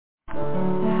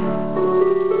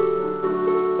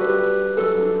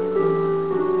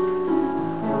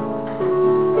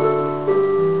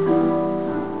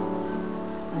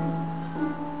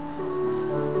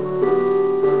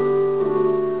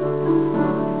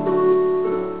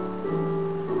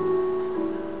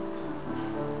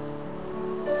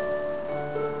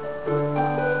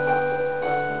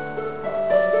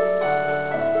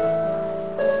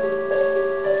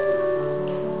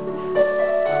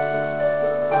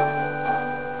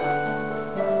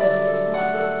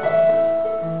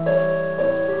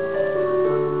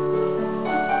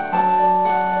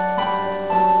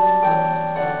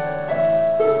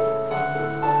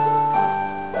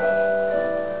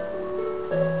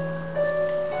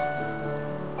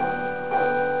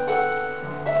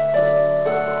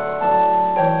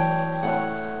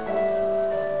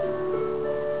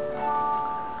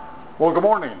Well, good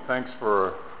morning. Thanks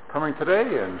for coming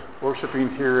today and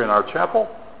worshiping here in our chapel.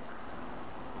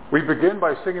 We begin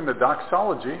by singing the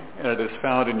doxology, and it is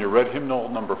found in your red hymnal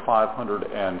number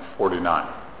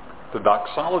 549. The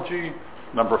doxology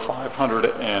number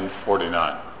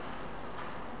 549.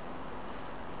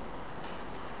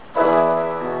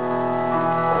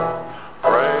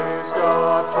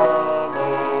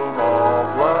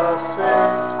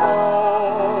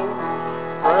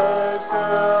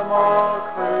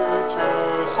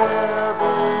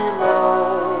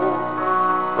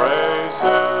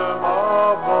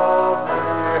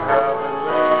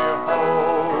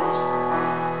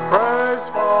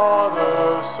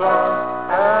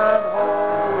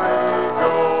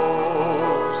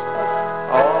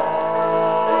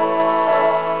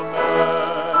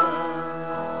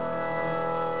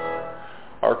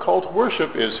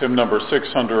 Worship is hymn number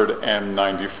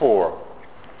 694.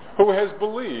 Who has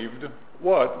believed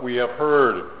what we have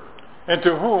heard, and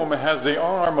to whom has the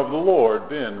arm of the Lord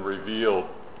been revealed?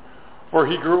 For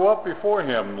he grew up before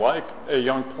him like a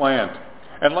young plant,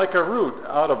 and like a root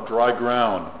out of dry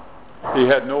ground. He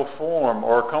had no form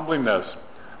or comeliness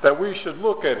that we should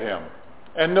look at him,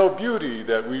 and no beauty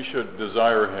that we should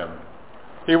desire him.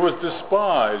 He was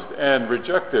despised and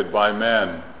rejected by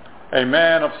men, a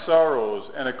man of sorrows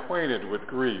and acquainted with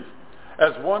grief,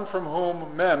 as one from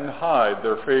whom men hide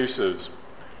their faces.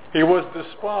 He was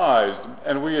despised,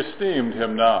 and we esteemed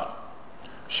him not.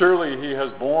 Surely he has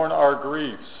borne our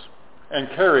griefs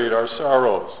and carried our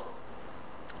sorrows.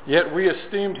 Yet we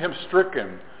esteemed him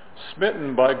stricken,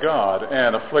 smitten by God,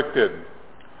 and afflicted.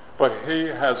 But he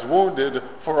has wounded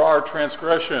for our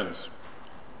transgressions.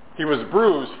 He was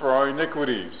bruised for our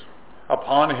iniquities.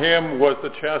 Upon him was the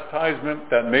chastisement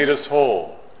that made us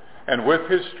whole, and with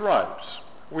his stripes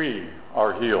we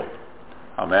are healed.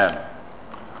 Amen.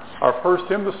 Our first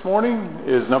hymn this morning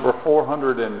is number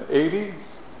 480,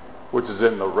 which is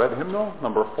in the red hymnal,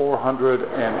 number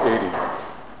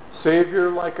 480.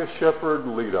 Savior, like a shepherd,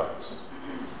 lead us.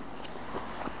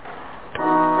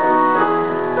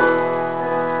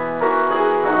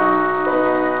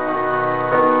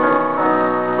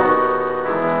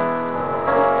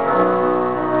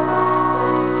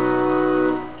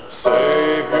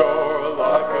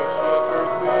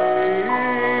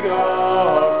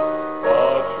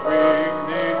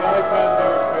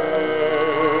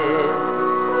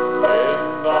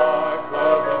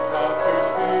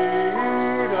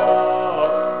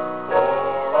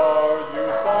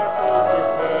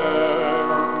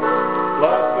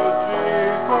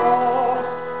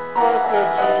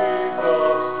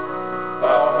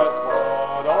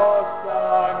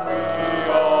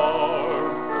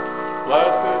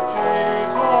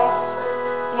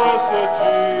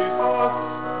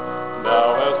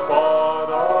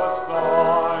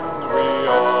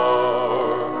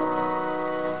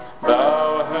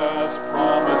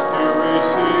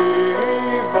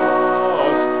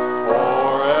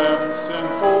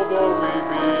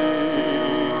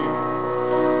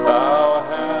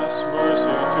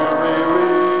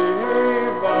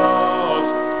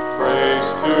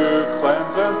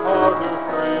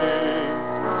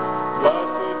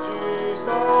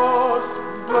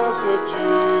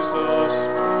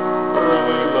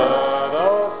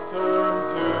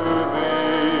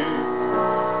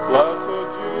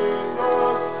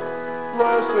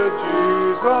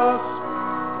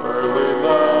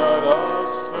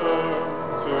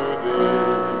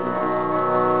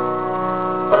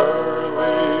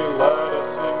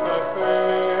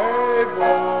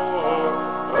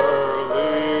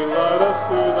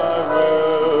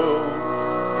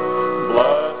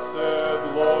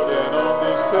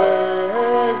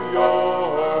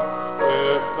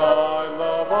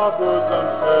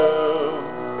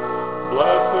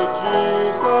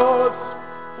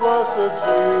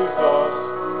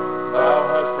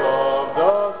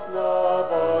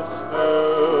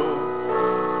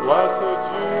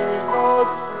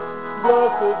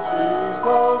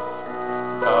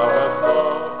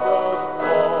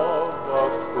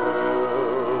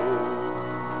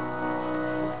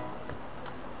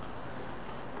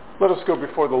 Let us go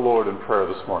before the Lord in prayer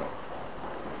this morning.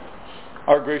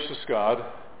 Our gracious God,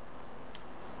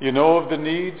 you know of the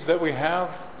needs that we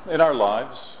have in our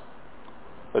lives,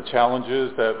 the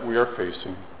challenges that we are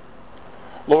facing.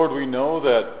 Lord, we know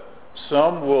that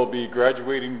some will be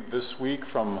graduating this week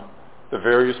from the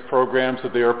various programs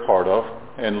that they are part of.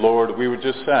 And Lord, we would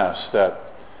just ask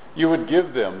that you would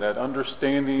give them that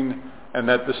understanding and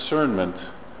that discernment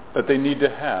that they need to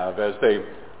have as they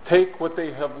take what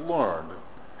they have learned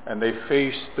and they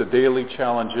face the daily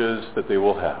challenges that they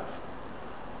will have.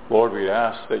 Lord, we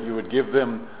ask that you would give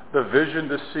them the vision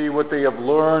to see what they have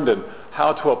learned and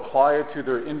how to apply it to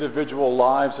their individual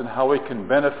lives and how it can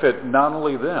benefit not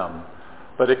only them,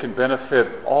 but it can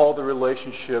benefit all the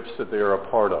relationships that they are a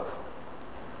part of.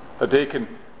 That they can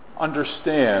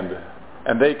understand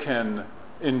and they can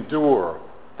endure,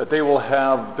 that they will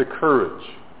have the courage,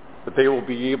 that they will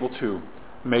be able to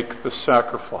make the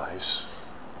sacrifice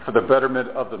for the betterment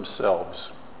of themselves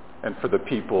and for the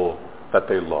people that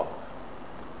they love.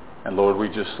 And Lord, we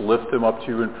just lift them up to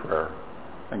you in prayer.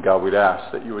 And God, we'd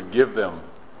ask that you would give them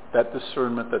that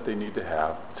discernment that they need to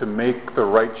have to make the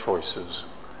right choices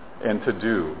and to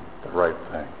do the right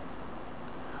thing.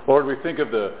 Lord, we think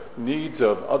of the needs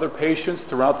of other patients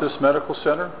throughout this medical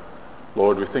center.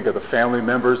 Lord, we think of the family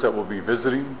members that will be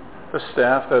visiting, the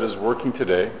staff that is working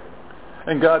today.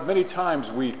 And God, many times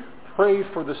we pray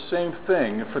for the same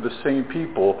thing, for the same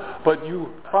people, but you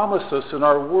promise us in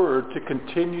our word to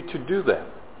continue to do that,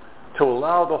 to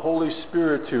allow the Holy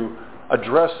Spirit to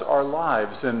address our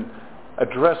lives and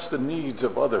address the needs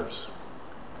of others.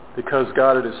 Because,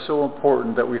 God, it is so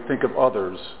important that we think of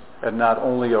others and not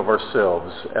only of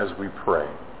ourselves as we pray.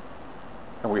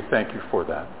 And we thank you for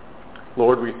that.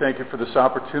 Lord, we thank you for this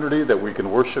opportunity that we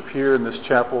can worship here in this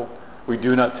chapel. We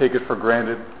do not take it for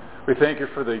granted. We thank you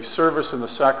for the service and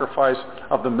the sacrifice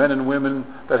of the men and women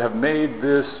that have made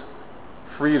this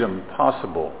freedom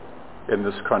possible in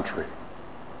this country.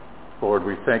 Lord,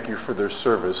 we thank you for their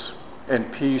service in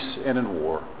peace and in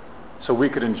war, so we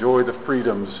could enjoy the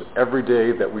freedoms every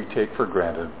day that we take for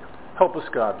granted. Help us,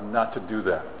 God, not to do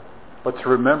that, but to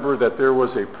remember that there was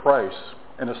a price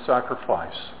and a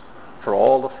sacrifice for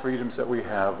all the freedoms that we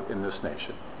have in this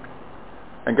nation.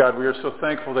 And God, we are so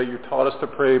thankful that you taught us to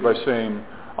pray by saying,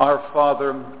 Our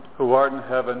Father, who art in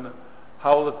heaven,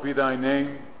 hallowed be thy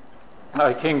name.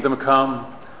 Thy kingdom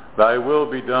come, thy will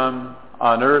be done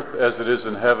on earth as it is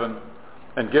in heaven.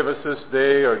 And give us this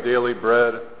day our daily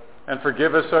bread, and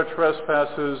forgive us our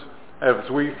trespasses as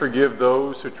we forgive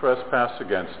those who trespass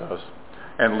against us.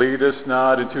 And lead us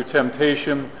not into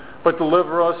temptation, but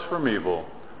deliver us from evil.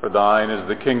 For thine is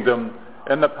the kingdom,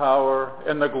 and the power,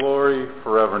 and the glory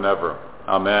forever and ever.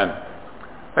 Amen.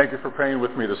 Thank you for praying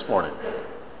with me this morning.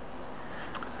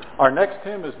 Our next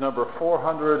hymn is number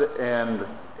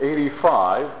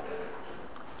 485,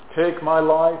 Take My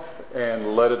Life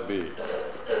and Let It Be.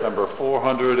 Number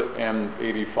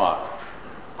 485.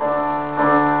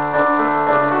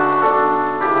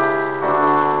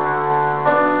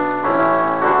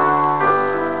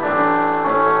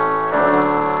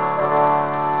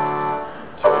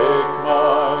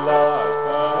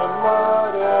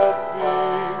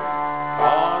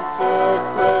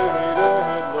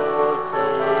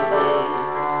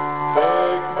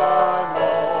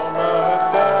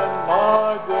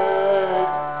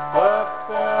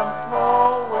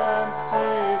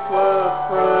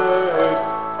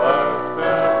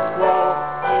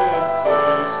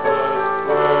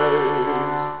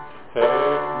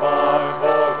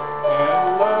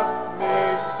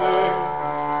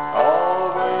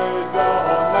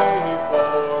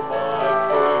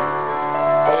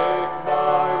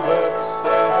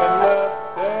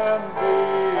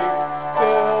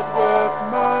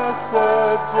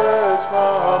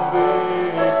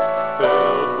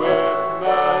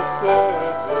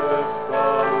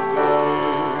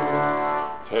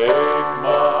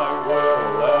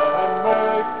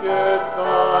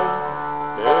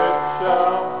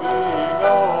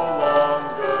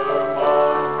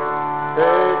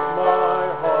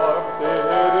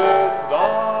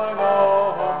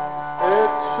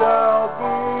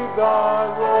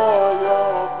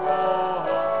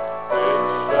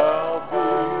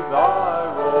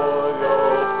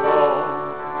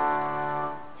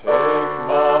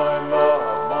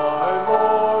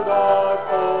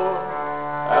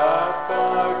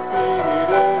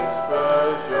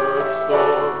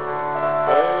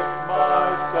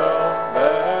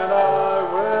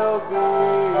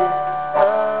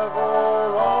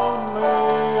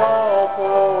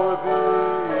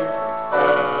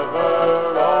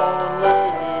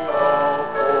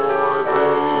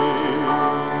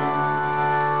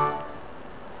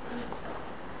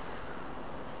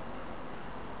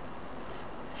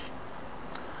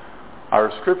 Our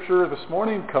scripture this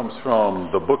morning comes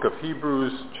from the book of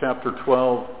Hebrews, chapter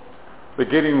 12,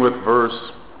 beginning with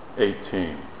verse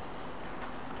 18.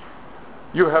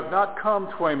 You have not come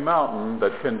to a mountain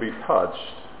that can be touched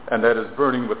and that is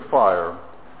burning with fire,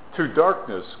 to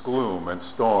darkness, gloom, and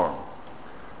storm,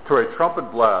 to a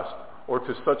trumpet blast, or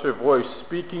to such a voice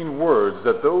speaking words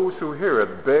that those who hear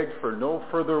it beg for no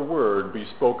further word be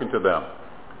spoken to them,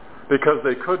 because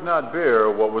they could not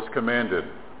bear what was commanded.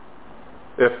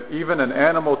 If even an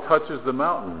animal touches the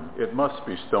mountain, it must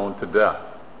be stoned to death.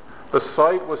 The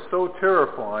sight was so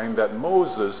terrifying that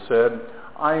Moses said,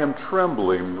 I am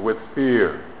trembling with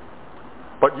fear.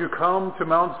 But you come to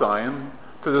Mount Zion,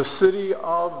 to the city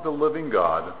of the living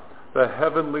God, the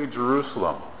heavenly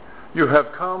Jerusalem. You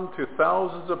have come to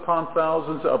thousands upon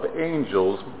thousands of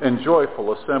angels in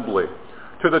joyful assembly,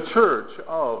 to the church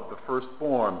of the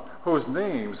firstborn, whose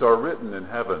names are written in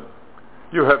heaven.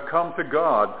 You have come to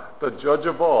God, the judge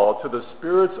of all, to the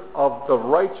spirits of the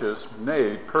righteous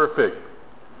made perfect,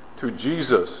 to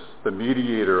Jesus, the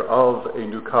mediator of a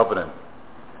new covenant,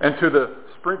 and to the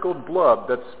sprinkled blood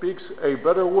that speaks a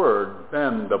better word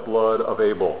than the blood of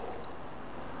Abel.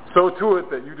 So to it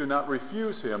that you do not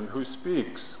refuse him who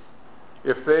speaks.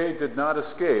 If they did not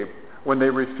escape when they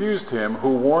refused him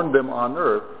who warned them on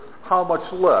earth, how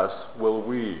much less will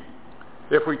we?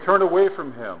 If we turn away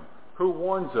from him who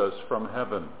warns us from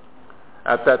heaven.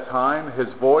 At that time his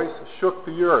voice shook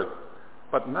the earth,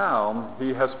 but now he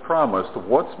has promised,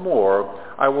 once more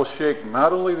I will shake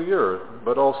not only the earth,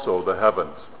 but also the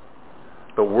heavens.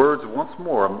 The words once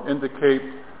more indicate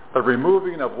the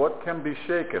removing of what can be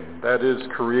shaken, that is,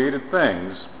 created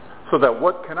things, so that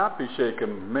what cannot be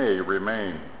shaken may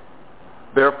remain.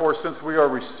 Therefore, since we are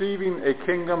receiving a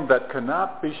kingdom that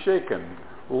cannot be shaken,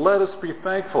 let us be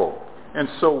thankful and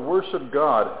so worship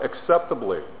God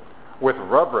acceptably with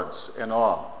reverence and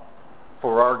awe.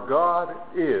 For our God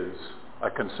is a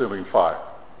consuming fire.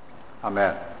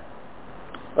 Amen.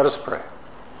 Let us pray.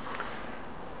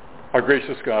 Our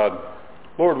gracious God,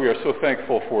 Lord, we are so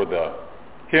thankful for the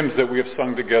hymns that we have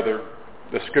sung together,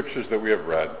 the scriptures that we have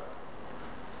read.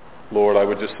 Lord, I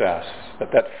would just ask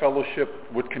that that fellowship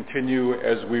would continue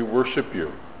as we worship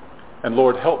you. And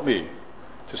Lord, help me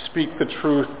to speak the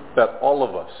truth that all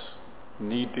of us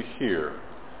need to hear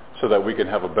so that we can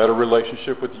have a better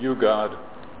relationship with you, God,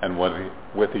 and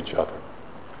with each other.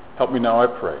 Help me now, I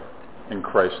pray. In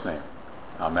Christ's name.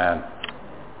 Amen.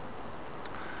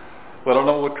 Well, I don't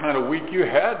know what kind of week you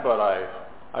had, but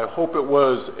I hope it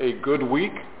was a good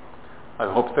week.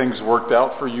 I hope things worked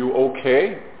out for you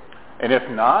okay. And if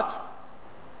not,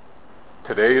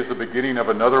 today is the beginning of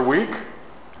another week,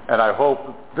 and I hope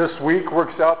this week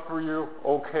works out for you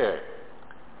okay.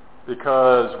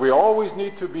 Because we always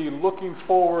need to be looking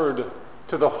forward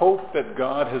to the hope that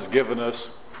God has given us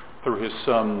through his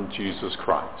Son, Jesus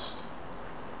Christ.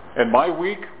 And my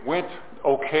week went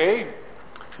okay,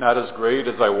 not as great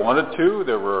as I wanted to.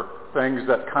 There were things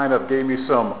that kind of gave me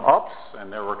some ups,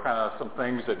 and there were kind of some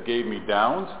things that gave me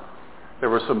downs.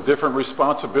 There were some different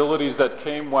responsibilities that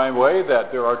came my way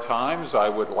that there are times I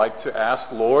would like to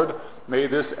ask, Lord, may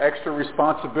this extra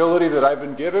responsibility that I've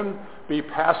been given be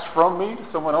passed from me. Does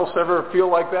someone else ever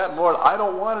feel like that? Lord, I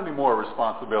don't want any more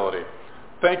responsibility.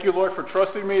 Thank you, Lord, for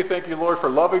trusting me. Thank you, Lord, for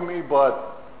loving me,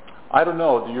 but I don't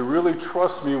know. Do you really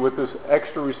trust me with this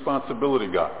extra responsibility,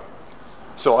 God?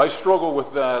 So I struggle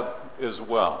with that as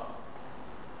well.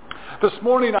 This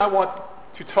morning I want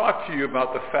to talk to you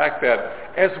about the fact that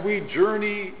as we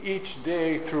journey each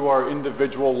day through our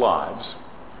individual lives,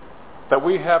 that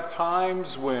we have times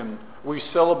when we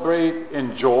celebrate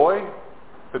and enjoy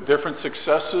the different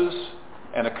successes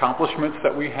and accomplishments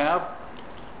that we have.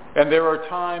 And there are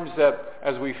times that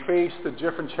as we face the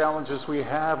different challenges we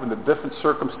have and the different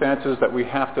circumstances that we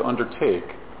have to undertake,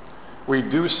 we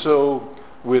do so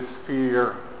with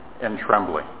fear and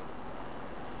trembling.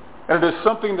 And it is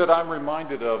something that I'm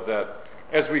reminded of, that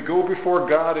as we go before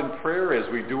God in prayer,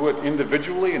 as we do it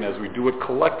individually and as we do it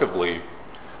collectively,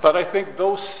 that I think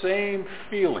those same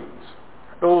feelings,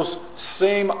 those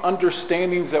same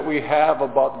understandings that we have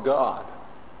about God,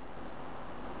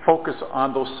 focus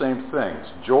on those same things,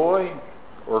 joy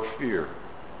or fear.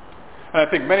 And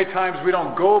I think many times we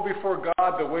don't go before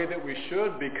God the way that we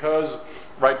should because,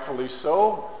 rightfully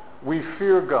so, we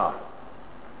fear God.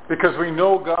 Because we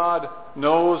know God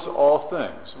knows all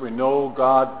things. We know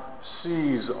God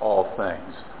sees all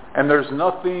things. And there's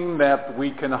nothing that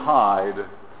we can hide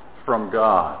from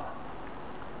God.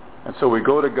 And so we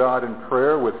go to God in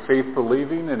prayer with faith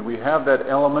believing, and we have that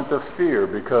element of fear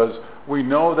because we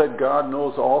know that God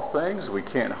knows all things. We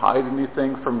can't hide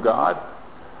anything from God.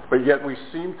 But yet we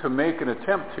seem to make an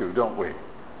attempt to, don't we?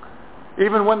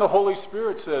 Even when the Holy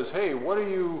Spirit says, hey, what are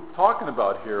you talking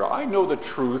about here? I know the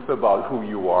truth about who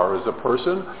you are as a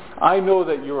person. I know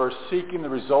that you are seeking the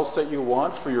results that you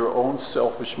want for your own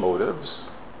selfish motives.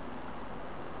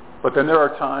 But then there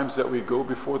are times that we go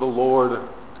before the Lord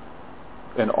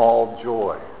in all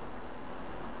joy,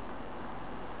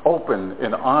 open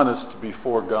and honest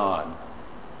before God,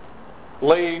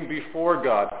 laying before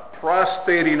God,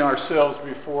 prostrating ourselves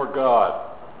before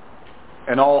God,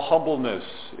 in all humbleness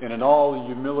and in all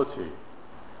humility,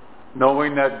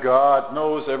 knowing that God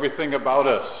knows everything about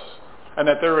us and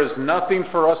that there is nothing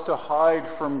for us to hide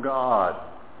from God.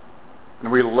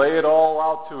 And we lay it all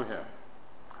out to him,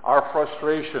 our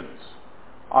frustrations,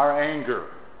 our anger,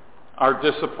 our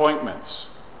disappointments.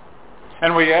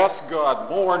 And we ask God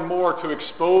more and more to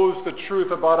expose the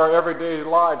truth about our everyday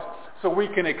lives so we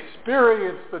can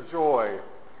experience the joy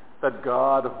that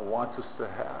God wants us to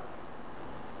have.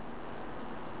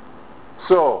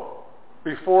 So,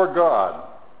 before God,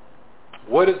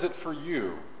 what is it for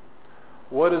you?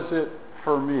 What is it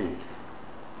for me?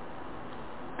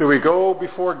 Do we go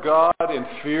before God in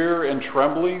fear and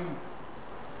trembling?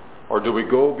 Or do we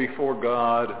go before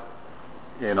God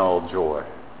in all joy?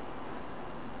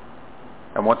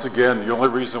 And once again, the only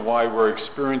reason why we're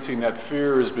experiencing that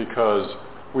fear is because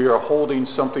we are holding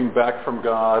something back from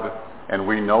God, and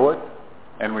we know it,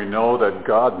 and we know that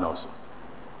God knows it.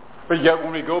 But yet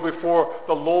when we go before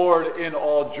the Lord in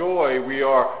all joy, we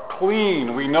are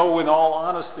clean. We know in all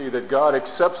honesty that God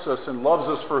accepts us and loves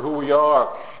us for who we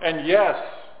are. And yes,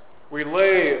 we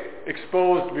lay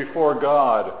exposed before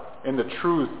God in the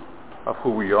truth of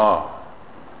who we are.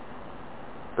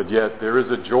 But yet there is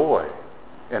a joy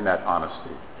in that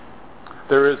honesty.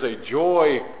 There is a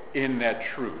joy in that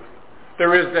truth.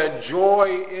 There is that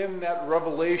joy in that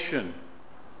revelation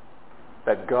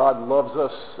that God loves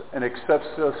us and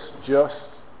accepts us just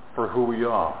for who we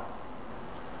are.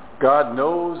 God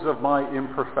knows of my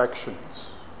imperfections.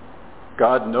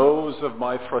 God knows of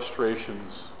my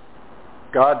frustrations.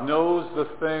 God knows the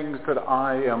things that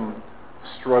I am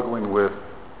struggling with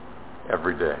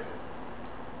every day.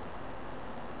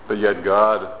 But yet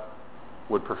God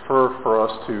would prefer for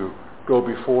us to go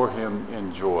before him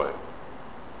in joy.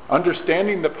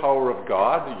 Understanding the power of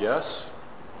God, yes.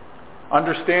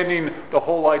 Understanding the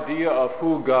whole idea of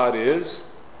who God is.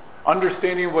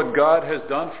 Understanding what God has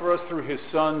done for us through his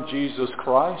Son, Jesus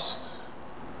Christ.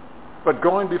 But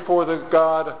going before the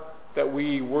God that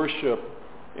we worship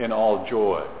in all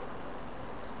joy.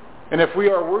 And if we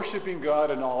are worshiping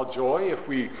God in all joy, if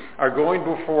we are going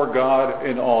before God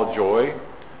in all joy,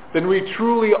 then we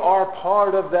truly are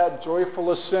part of that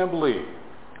joyful assembly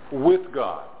with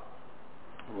God,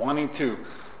 wanting to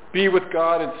be with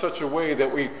God in such a way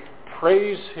that we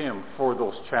praise him for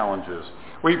those challenges.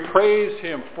 We praise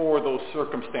him for those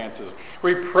circumstances.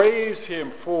 We praise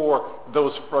him for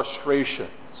those frustrations.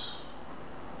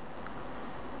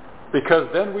 Because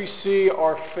then we see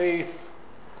our faith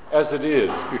as it is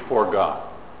before God.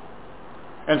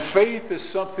 And faith is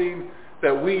something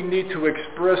that we need to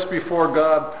express before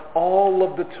God all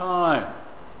of the time.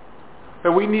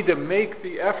 That we need to make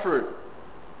the effort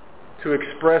to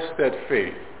express that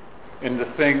faith in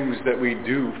the things that we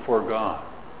do for God.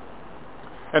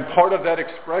 And part of that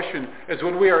expression is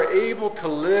when we are able to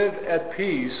live at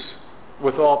peace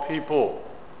with all people.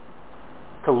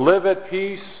 To live at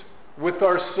peace with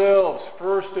ourselves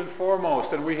first and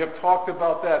foremost. And we have talked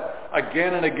about that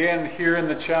again and again here in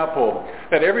the chapel.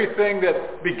 That everything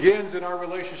that begins in our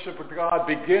relationship with God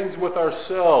begins with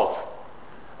ourselves.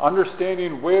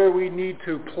 Understanding where we need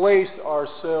to place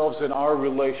ourselves in our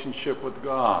relationship with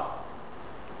God.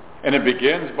 And it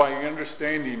begins by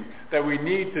understanding that we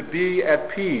need to be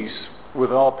at peace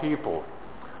with all people.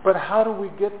 But how do we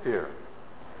get there?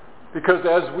 Because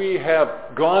as we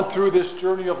have gone through this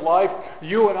journey of life,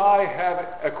 you and I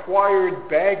have acquired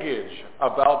baggage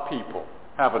about people,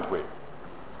 haven't we?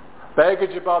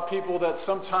 Baggage about people that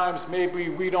sometimes maybe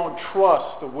we don't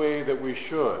trust the way that we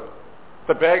should.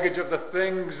 The baggage of the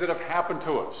things that have happened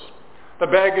to us. The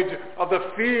baggage of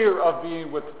the fear of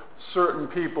being with certain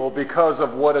people because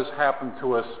of what has happened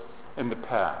to us in the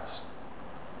past.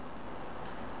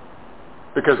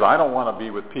 Because I don't want to be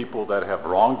with people that have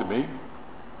wronged me.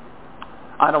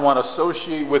 I don't want to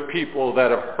associate with people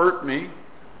that have hurt me.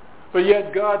 But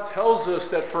yet God tells us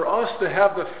that for us to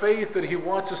have the faith that he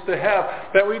wants us to have,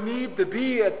 that we need to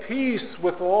be at peace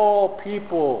with all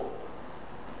people.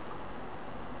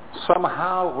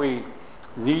 Somehow we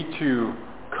need to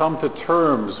come to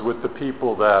terms with the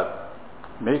people that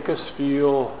make us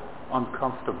feel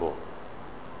uncomfortable.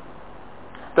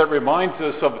 That reminds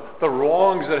us of the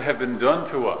wrongs that have been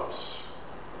done to us.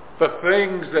 The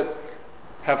things that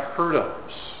have hurt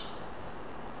us.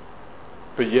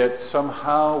 But yet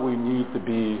somehow we need to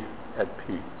be at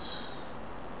peace.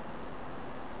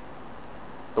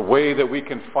 The way that we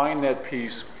can find that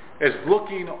peace is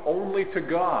looking only to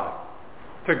God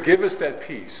to give us that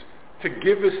peace, to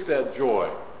give us that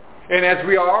joy. And as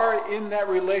we are in that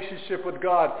relationship with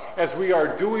God, as we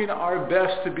are doing our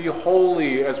best to be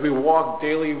holy as we walk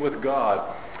daily with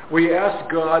God, We ask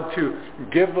God to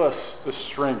give us the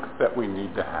strength that we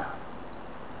need to have,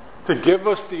 to give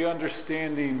us the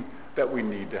understanding that we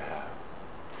need to have.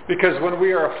 Because when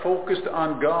we are focused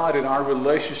on God and our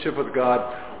relationship with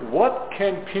God, what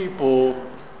can people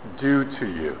do to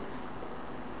you?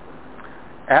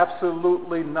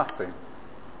 Absolutely nothing.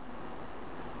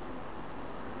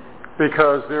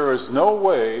 Because there is no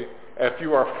way, if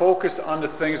you are focused on the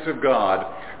things of God,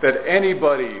 that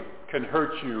anybody can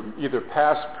hurt you, either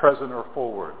past, present, or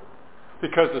forward.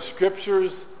 Because the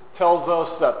Scriptures tells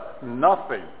us that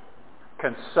nothing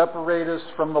can separate us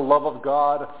from the love of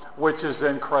God, which is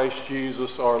in Christ Jesus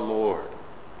our Lord.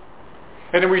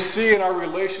 And we see in our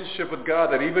relationship with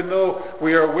God that even though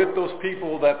we are with those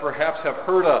people that perhaps have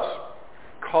hurt us,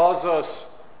 cause us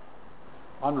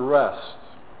unrest,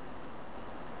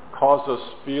 cause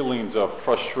us feelings of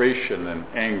frustration and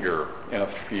anger and of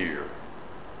fear.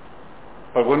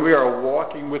 But when we are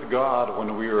walking with God,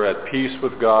 when we are at peace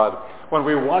with God, when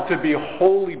we want to be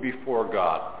holy before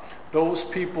God, those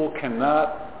people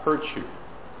cannot hurt you.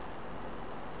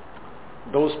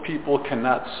 Those people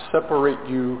cannot separate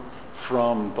you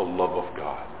from the love of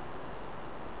God.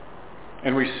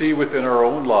 And we see within our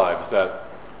own lives that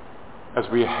as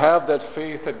we have that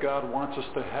faith that God wants us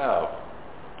to have,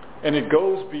 and it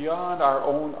goes beyond our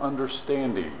own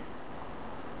understanding,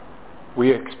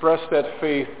 we express that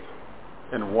faith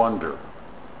in wonder.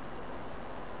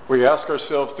 We ask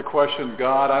ourselves the question,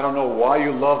 God, I don't know why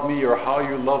you love me or how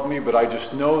you love me, but I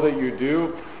just know that you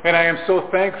do. And I am so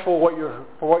thankful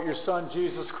for what your Son,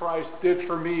 Jesus Christ, did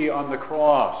for me on the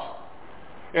cross.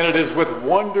 And it is with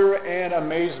wonder and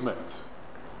amazement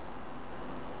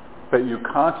that you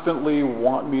constantly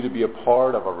want me to be a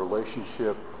part of a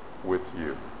relationship with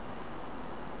you.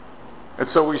 And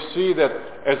so we see that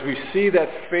as we see that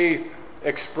faith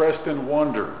expressed in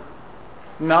wonder,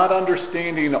 not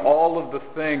understanding all of the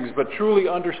things, but truly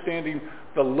understanding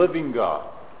the living God,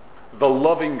 the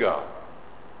loving God,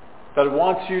 that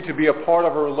wants you to be a part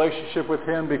of a relationship with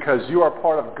him because you are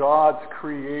part of God's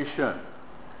creation.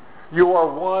 You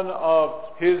are one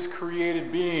of his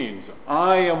created beings.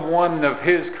 I am one of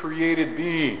his created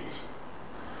beings.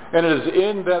 And it is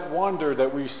in that wonder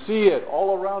that we see it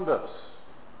all around us.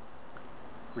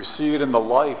 We see it in the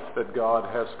life that God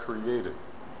has created.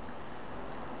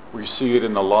 We see it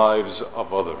in the lives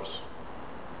of others.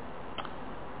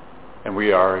 And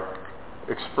we are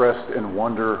expressed in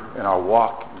wonder in our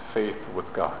walk in faith with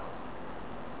God.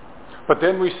 But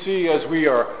then we see, as we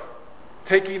are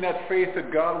taking that faith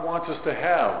that God wants us to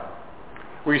have,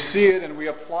 we see it and we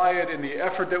apply it in the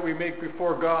effort that we make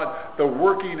before God, the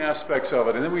working aspects of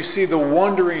it. And then we see the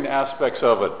wondering aspects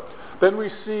of it. Then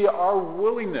we see our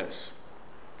willingness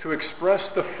to express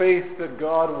the faith that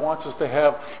God wants us to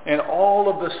have in all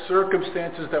of the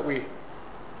circumstances that we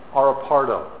are a part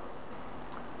of.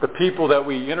 The people that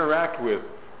we interact with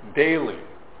daily.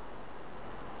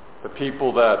 The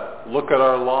people that look at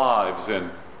our lives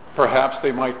and perhaps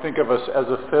they might think of us as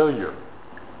a failure.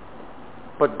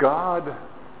 But God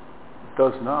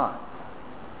does not.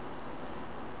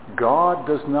 God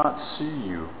does not see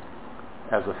you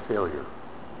as a failure.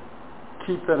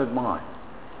 Keep that in mind.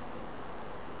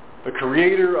 The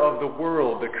creator of the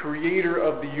world, the creator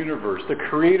of the universe, the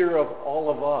creator of all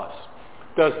of us,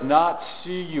 does not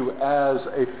see you as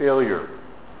a failure.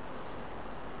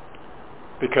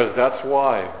 Because that's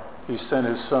why he sent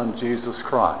his Son, Jesus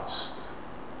Christ,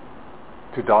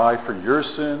 to die for your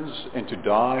sins and to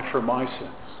die for my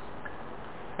sins.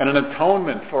 And an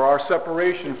atonement for our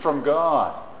separation from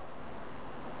God.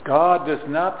 God does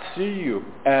not see you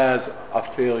as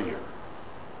a failure.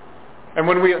 And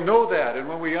when we know that and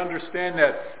when we understand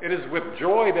that, it is with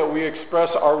joy that we express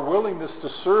our willingness to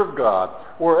serve God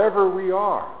wherever we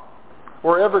are,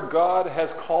 wherever God has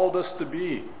called us to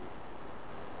be,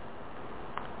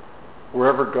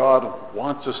 wherever God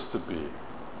wants us to be.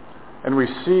 And we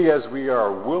see as we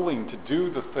are willing to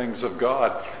do the things of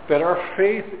God that our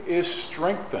faith is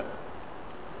strengthened.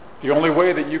 The only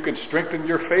way that you can strengthen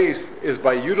your faith is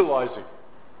by utilizing,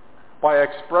 by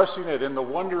expressing it in the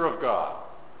wonder of God,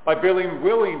 by being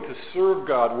willing to serve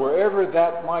God wherever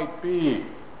that might be.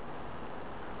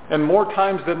 And more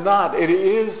times than not, it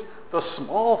is the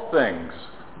small things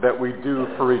that we do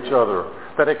for each other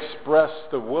that express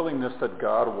the willingness that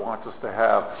God wants us to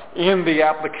have in the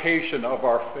application of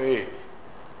our faith.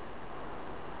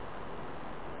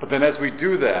 But then as we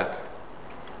do that,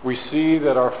 we see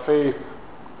that our faith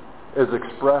is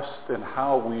expressed in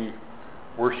how we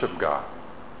worship God.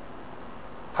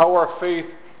 How our faith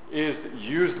is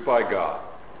used by God.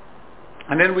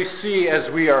 And then we see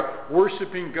as we are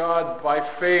worshiping God by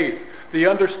faith, the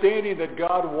understanding that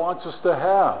God wants us to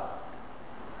have.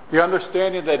 The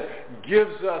understanding that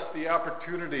gives us the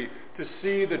opportunity to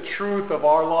see the truth of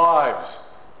our lives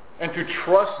and to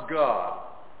trust God.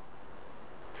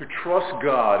 To trust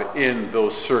God in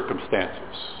those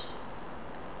circumstances.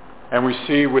 And we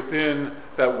see within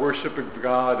that worship of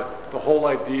God the whole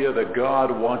idea that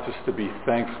God wants us to be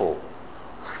thankful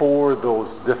for those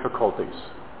difficulties.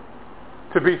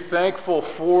 To be thankful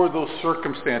for those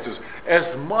circumstances as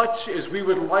much as we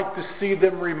would like to see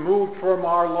them removed from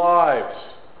our lives.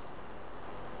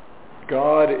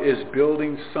 God is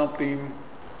building something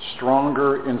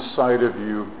stronger inside of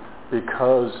you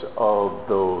because of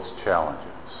those challenges.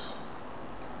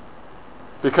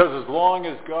 Because as long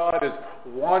as God is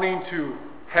wanting to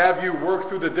have you work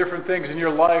through the different things in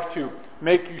your life to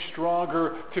make you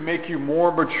stronger, to make you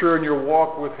more mature in your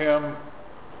walk with Him,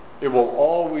 it will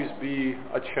always be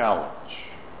a challenge.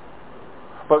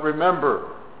 But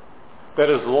remember that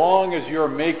as long as you're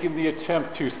making the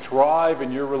attempt to thrive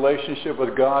in your relationship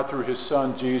with God through His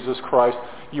Son, Jesus Christ,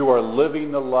 you are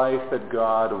living the life that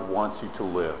God wants you to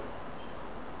live.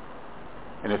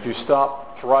 And if you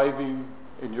stop thriving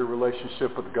in your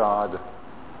relationship with God,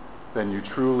 then you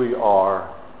truly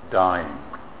are dying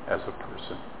as a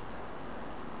person.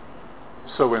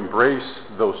 So embrace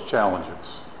those challenges.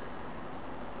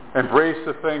 Embrace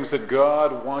the things that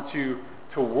God wants you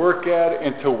to work at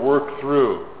and to work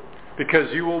through.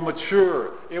 Because you will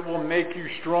mature. It will make you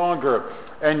stronger.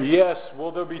 And yes,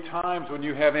 will there be times when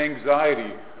you have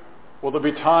anxiety? Will there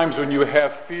be times when you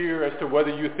have fear as to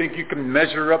whether you think you can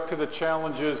measure up to the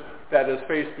challenges that is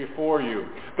faced before you?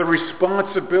 The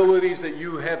responsibilities that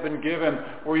you have been given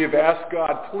where you've asked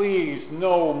God, please,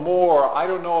 no more. I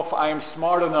don't know if I am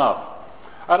smart enough.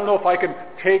 I don't know if I can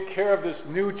take care of this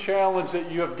new challenge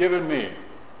that you have given me.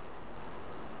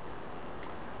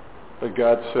 But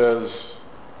God says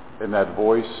in that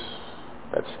voice,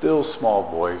 that still small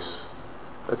voice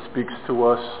that speaks to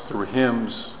us through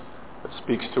hymns, that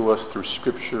speaks to us through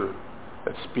Scripture,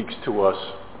 that speaks to us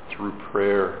through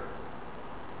prayer,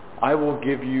 I will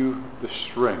give you the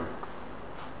strength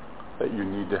that you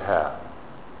need to have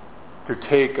to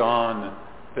take on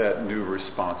that new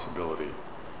responsibility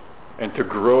and to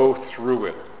grow through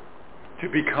it, to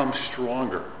become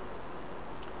stronger.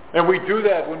 And we do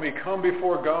that when we come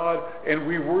before God and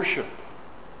we worship.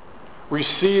 We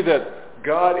see that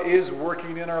God is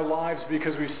working in our lives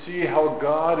because we see how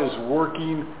God is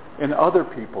working in other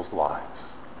people's lives.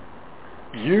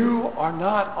 You are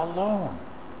not alone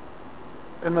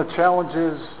in the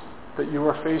challenges that you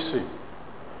are facing.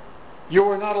 You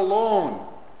are not alone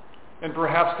in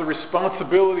perhaps the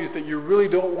responsibilities that you really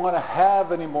don't want to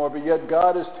have anymore, but yet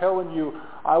God is telling you,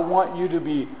 I want you to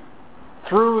be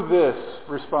through this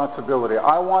responsibility.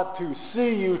 I want to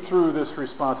see you through this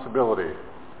responsibility.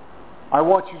 I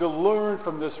want you to learn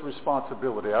from this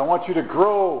responsibility. I want you to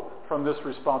grow from this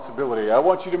responsibility. I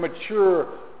want you to mature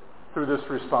through this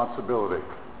responsibility.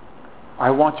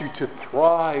 I want you to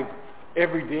thrive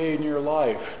every day in your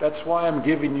life. That's why I'm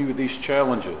giving you these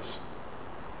challenges.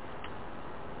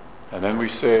 And then we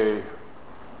say,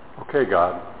 okay,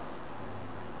 God,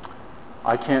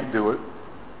 I can't do it.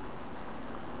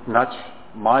 Not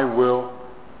my will,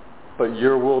 but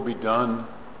your will be done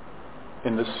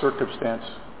in this circumstance.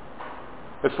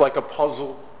 It's like a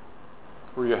puzzle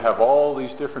where you have all these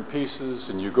different pieces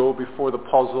and you go before the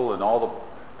puzzle and all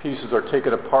the pieces are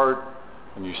taken apart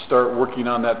and you start working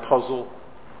on that puzzle,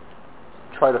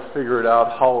 try to figure it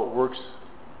out how it works.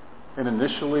 And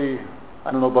initially,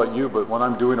 I don't know about you, but when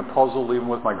I'm doing a puzzle, even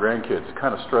with my grandkids, it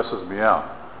kind of stresses me out.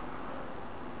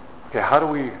 Okay, how do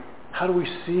we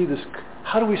see this?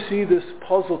 How do we see this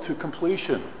puzzle to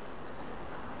completion?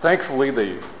 Thankfully,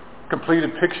 the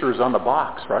completed picture is on the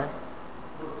box, right?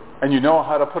 And you know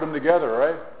how to put them together,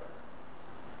 right?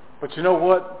 But you know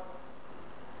what?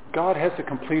 God has a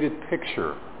completed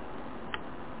picture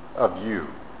of you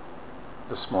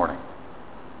this morning.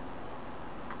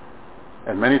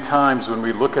 And many times when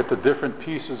we look at the different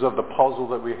pieces of the puzzle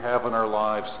that we have in our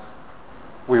lives,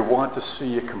 we want to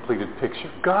see a completed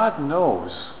picture. God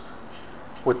knows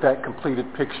what that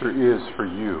completed picture is for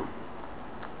you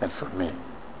and for me.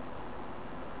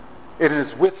 It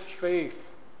is with faith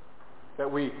that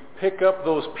we pick up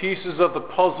those pieces of the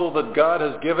puzzle that God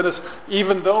has given us,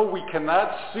 even though we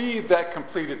cannot see that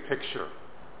completed picture.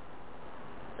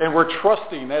 And we're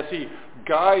trusting as He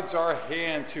guides our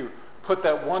hand to put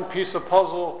that one piece of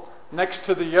puzzle next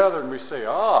to the other, and we say,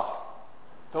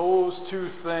 those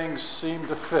two things seem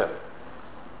to fit.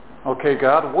 Okay,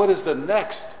 God, what is the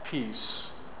next piece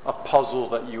of puzzle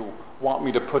that you want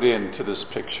me to put into this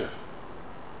picture?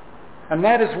 And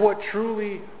that is what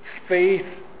truly faith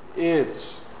is.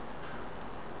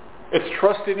 It's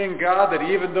trusting in God that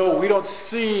even though we don't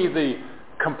see the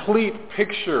complete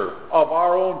picture of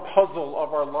our own puzzle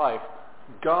of our life,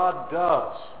 God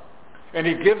does. And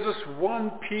he gives us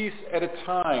one piece at a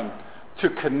time to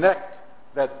connect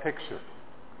that picture.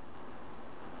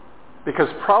 Because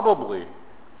probably,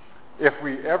 if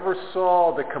we ever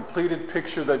saw the completed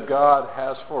picture that God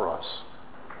has for us,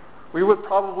 we would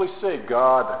probably say,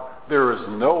 God, there is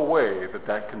no way that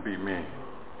that can be me.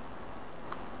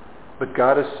 But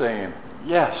God is saying,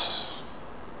 yes,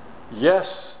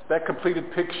 that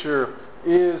completed picture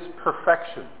is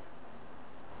perfection.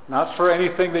 Not for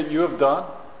anything that you have done,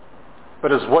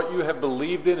 but as what you have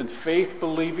believed in and faith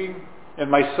believing in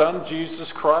my Son, Jesus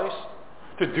Christ,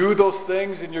 to do those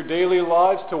things in your daily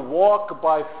lives, to walk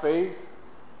by faith.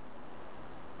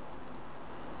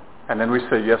 And then we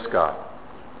say, yes, God.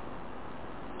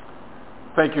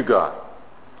 Thank you, God.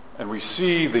 And we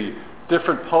see the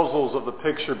different puzzles of the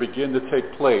picture begin to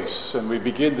take place, and we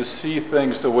begin to see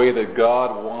things the way that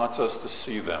God wants us to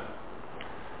see them.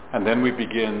 And then we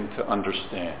begin to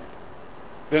understand.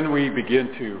 Then we begin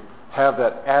to have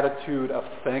that attitude of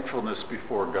thankfulness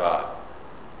before God.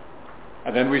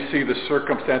 And then we see the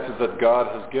circumstances that God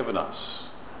has given us.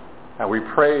 And we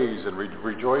praise and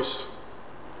rejoice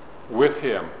with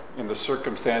him in the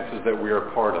circumstances that we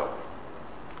are part of.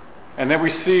 And then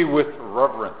we see with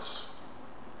reverence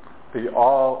the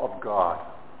awe of God,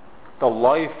 the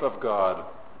life of God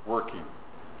working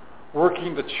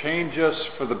to change us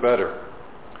for the better,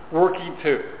 working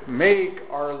to make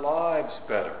our lives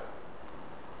better,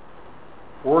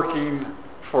 working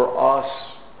for us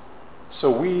so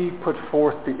we put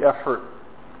forth the effort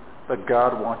that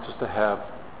God wants us to have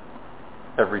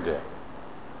every day,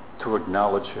 to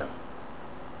acknowledge him.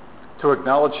 To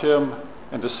acknowledge him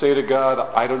and to say to God,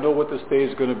 I don't know what this day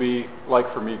is going to be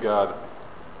like for me, God,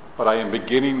 but I am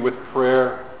beginning with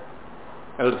prayer,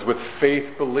 and it is with faith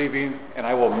believing, and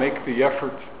I will make the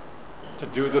effort to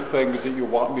do the things that you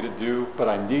want me to do, but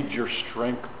I need your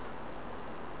strength.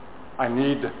 I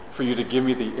need for you to give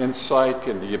me the insight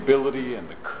and the ability and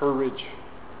the courage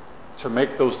to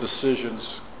make those decisions,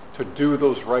 to do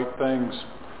those right things,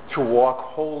 to walk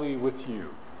wholly with you,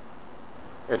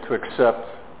 and to accept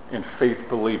in faith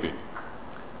believing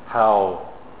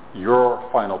how your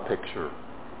final picture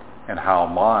and how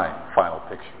my final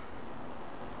picture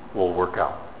will work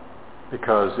out.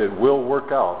 Because it will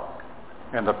work out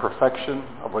in the perfection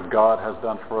of what God has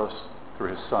done for us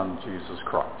through his Son, Jesus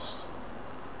Christ.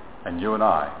 And you and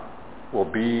I will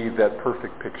be that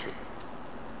perfect picture.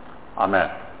 Amen.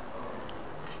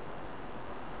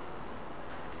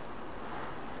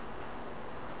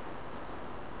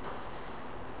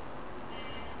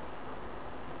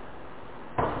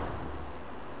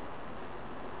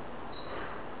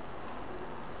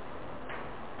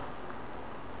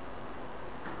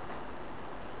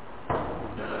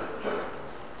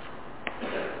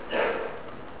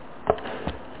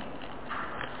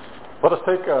 Let us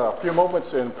take a few moments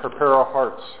and prepare our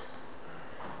hearts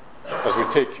as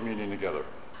we take communion together.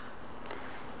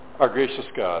 Our gracious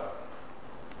God,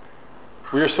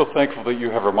 we are so thankful that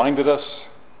you have reminded us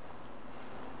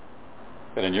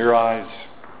that in your eyes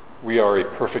we are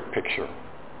a perfect picture.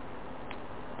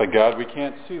 But God, we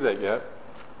can't see that yet.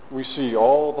 We see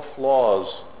all the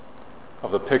flaws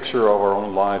of the picture of our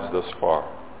own lives thus far.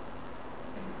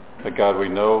 But God, we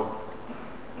know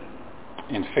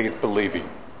in faith believing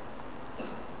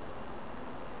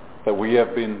that we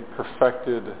have been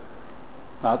perfected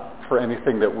not for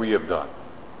anything that we have done,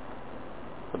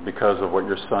 but because of what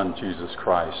your Son, Jesus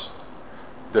Christ,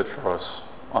 did for us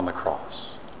on the cross.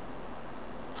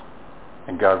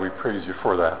 And God, we praise you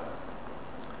for that.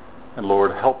 And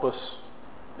Lord, help us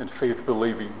in faith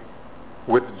believing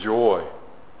with joy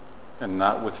and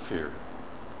not with fear,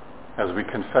 as we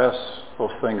confess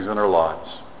those things in our lives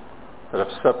that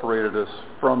have separated us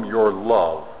from your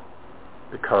love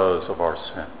because of our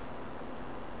sin.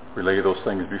 We lay those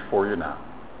things before you now,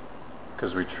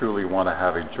 because we truly want to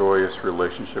have a joyous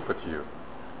relationship with you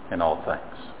in all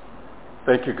things.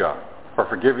 Thank you, God, for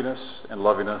forgiving us and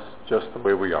loving us just the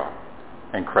way we are.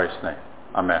 In Christ's name,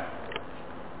 amen.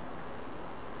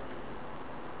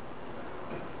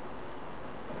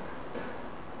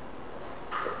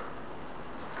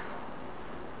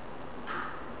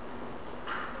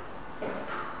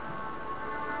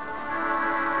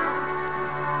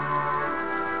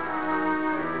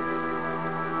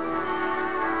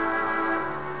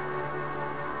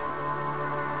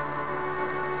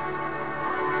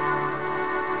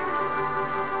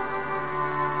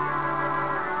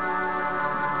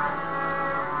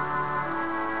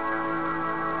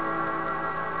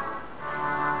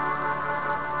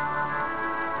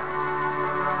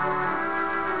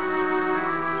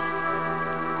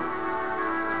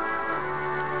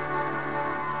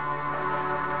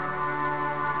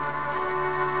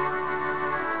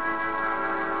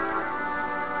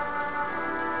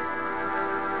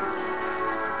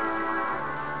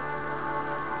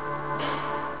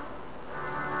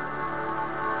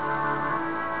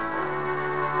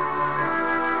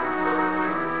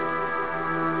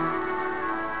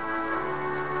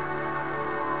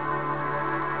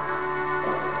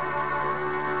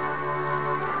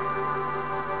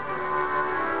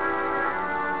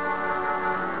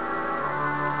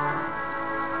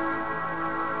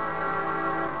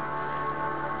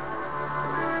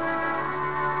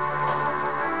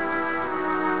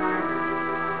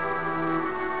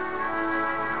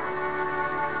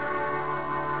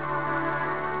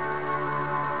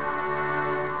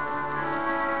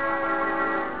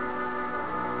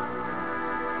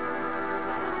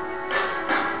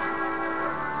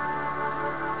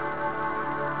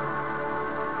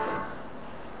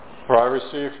 For I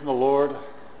received from the Lord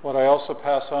what I also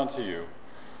pass on to you.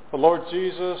 The Lord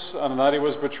Jesus, on the night he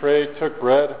was betrayed, took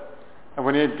bread, and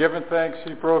when he had given thanks,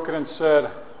 he broke it and said,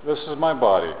 "This is my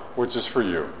body, which is for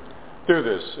you. Do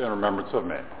this in remembrance of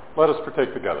me." Let us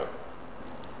partake together.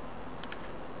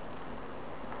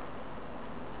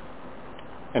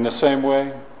 In the same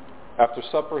way, after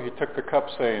supper, he took the cup,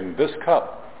 saying, "This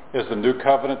cup is the new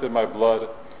covenant in my blood.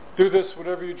 Do this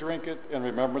whenever you drink it in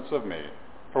remembrance of me.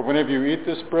 For whenever you eat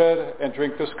this bread and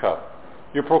drink this cup,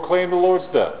 you proclaim the Lord's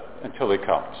death until he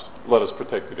comes." Let us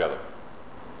partake together.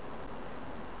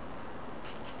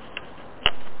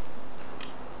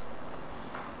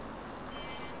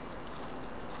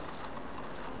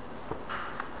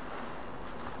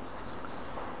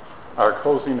 Our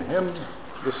closing hymn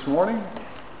this morning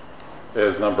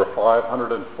is number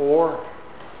 504,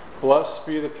 "Blessed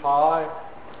be the tie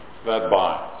that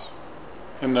binds."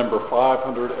 Hymn number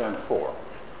 504.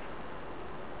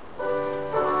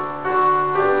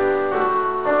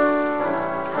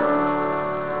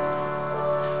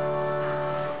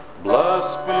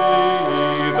 Blessed be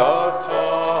the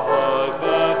tie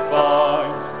that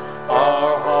binds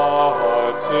our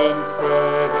hearts in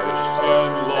Christian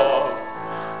love,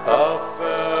 a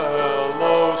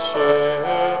fellowship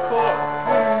of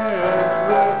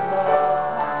kindred above.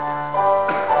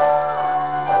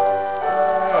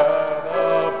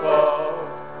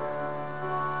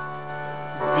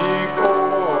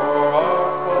 Before our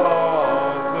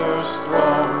Father's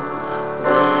throne,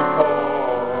 we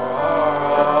pour our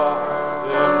heart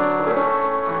in prayer.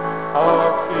 Our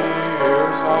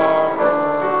fears are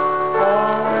hopes,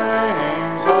 our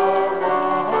aims are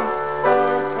one,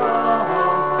 our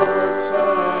comforts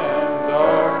and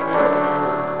our care.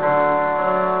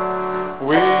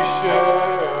 We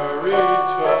share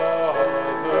each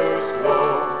other's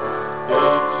woe,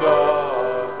 each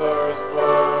other's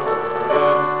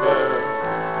burdens bear,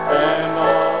 and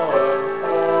all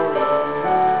for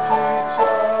each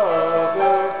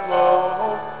other's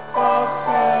love,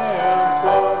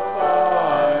 sympathizing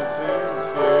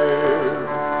tears.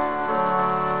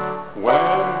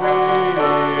 When we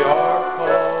are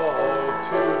called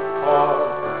to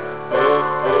part, it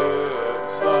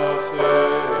gives us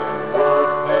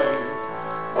inward pain,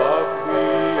 but we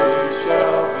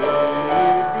shall be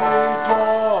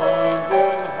joined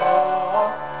in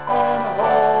heart and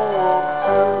hope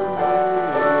to meet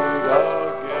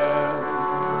again.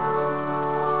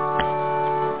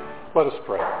 Let us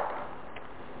pray.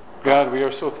 God, we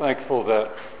are so thankful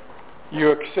that you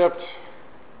accept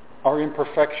our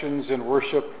imperfections in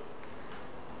worship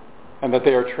and that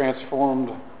they are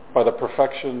transformed by the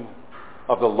perfection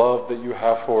of the love that you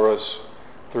have for us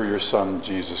through your Son,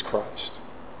 Jesus Christ.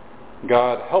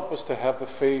 God, help us to have the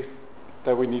faith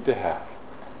that we need to have,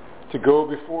 to go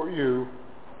before you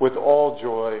with all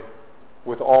joy,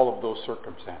 with all of those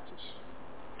circumstances.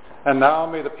 And now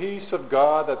may the peace of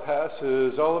God that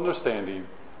passes all understanding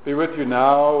be with you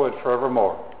now and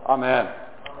forevermore. Amen.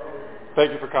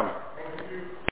 Thank you for coming.